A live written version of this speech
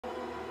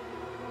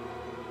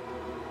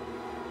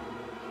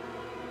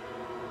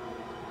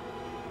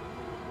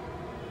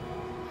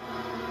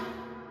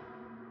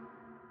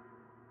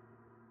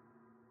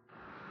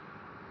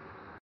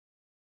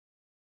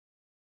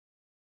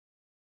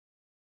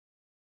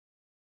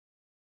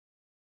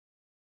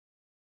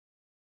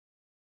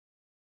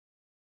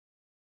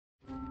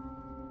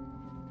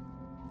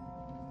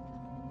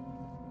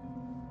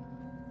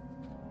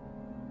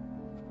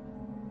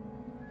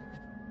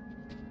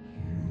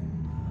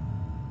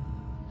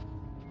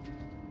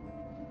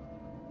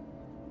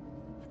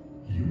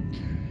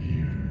can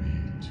hear me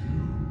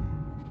too.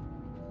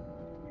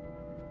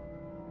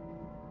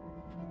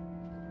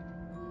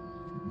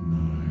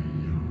 My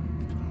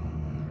young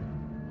brother,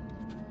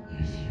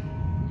 if you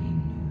only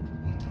knew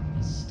what a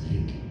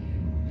mistake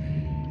you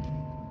made.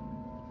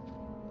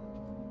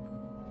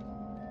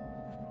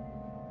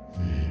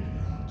 They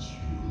brought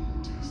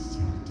you to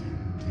certain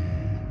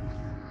death.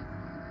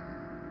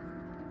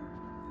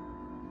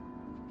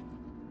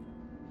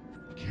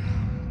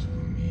 Come to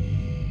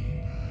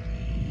me,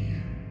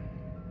 buddy.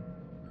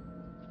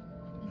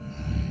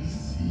 I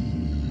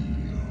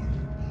see your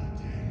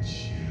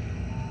potential.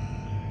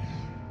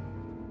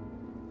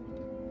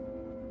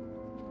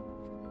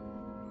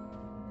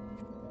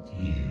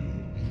 Few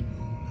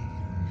people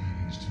ever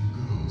manage to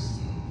go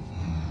so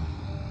far.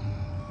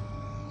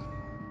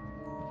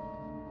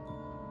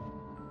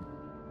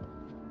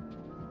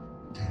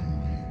 Come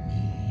with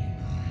me,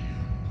 my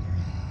young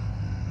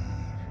brother,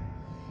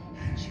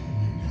 and you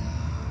and I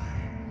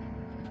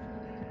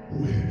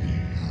will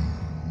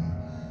become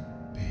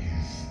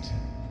best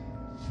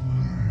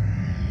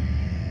friends.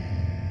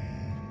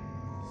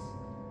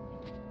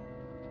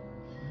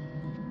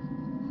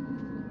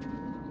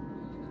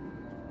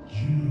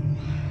 You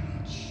have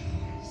a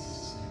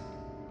choice.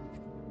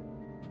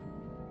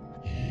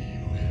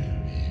 He will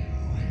be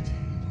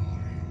waiting for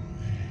you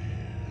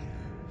there.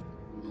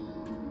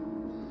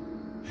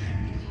 And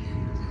if you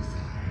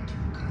decide to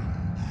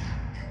come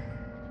back,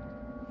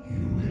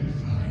 you will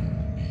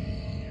find me.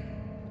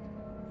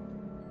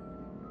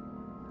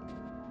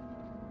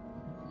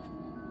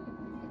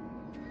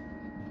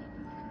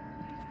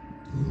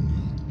 Do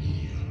not be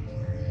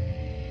afraid.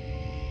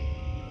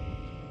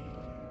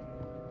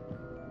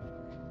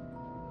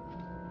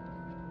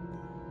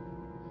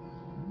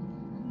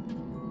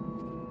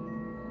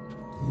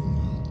 Do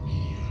not be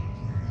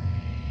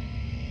afraid.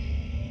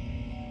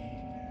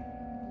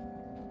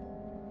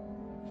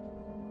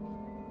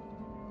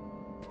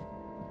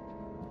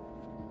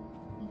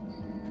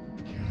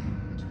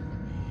 Come to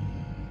me,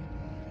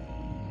 buddy.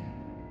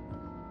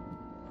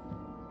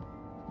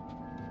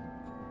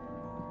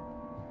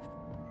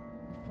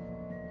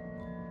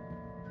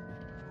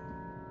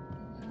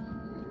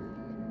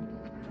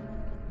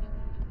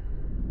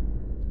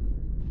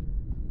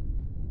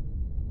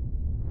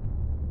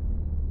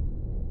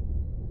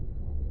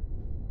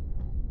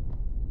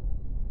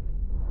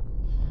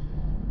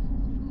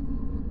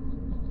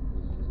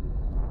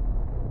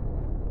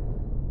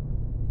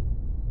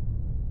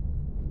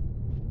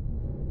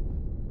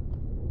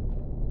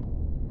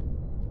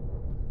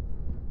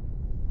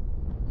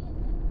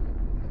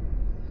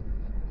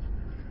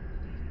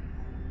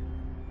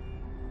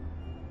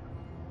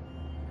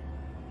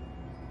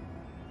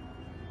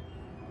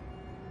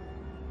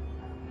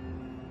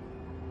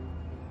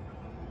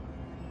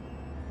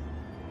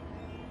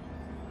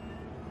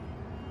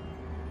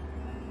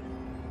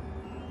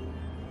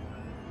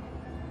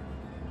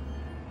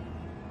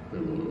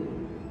 Hello,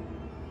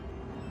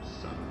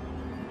 son.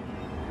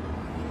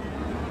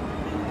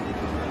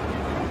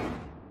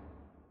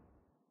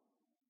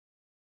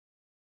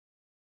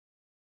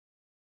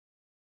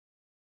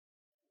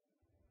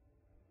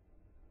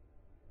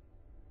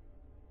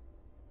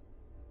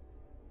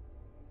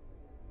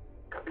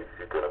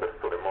 Capissi che una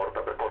persona è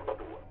morta per colpa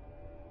tua.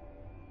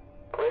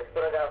 Questo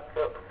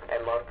ragazzo è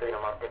morto di una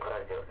morte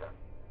coraggiosa.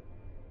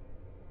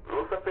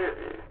 Lo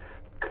sapevi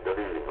che da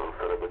lì non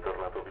sarebbe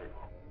tornato vivo.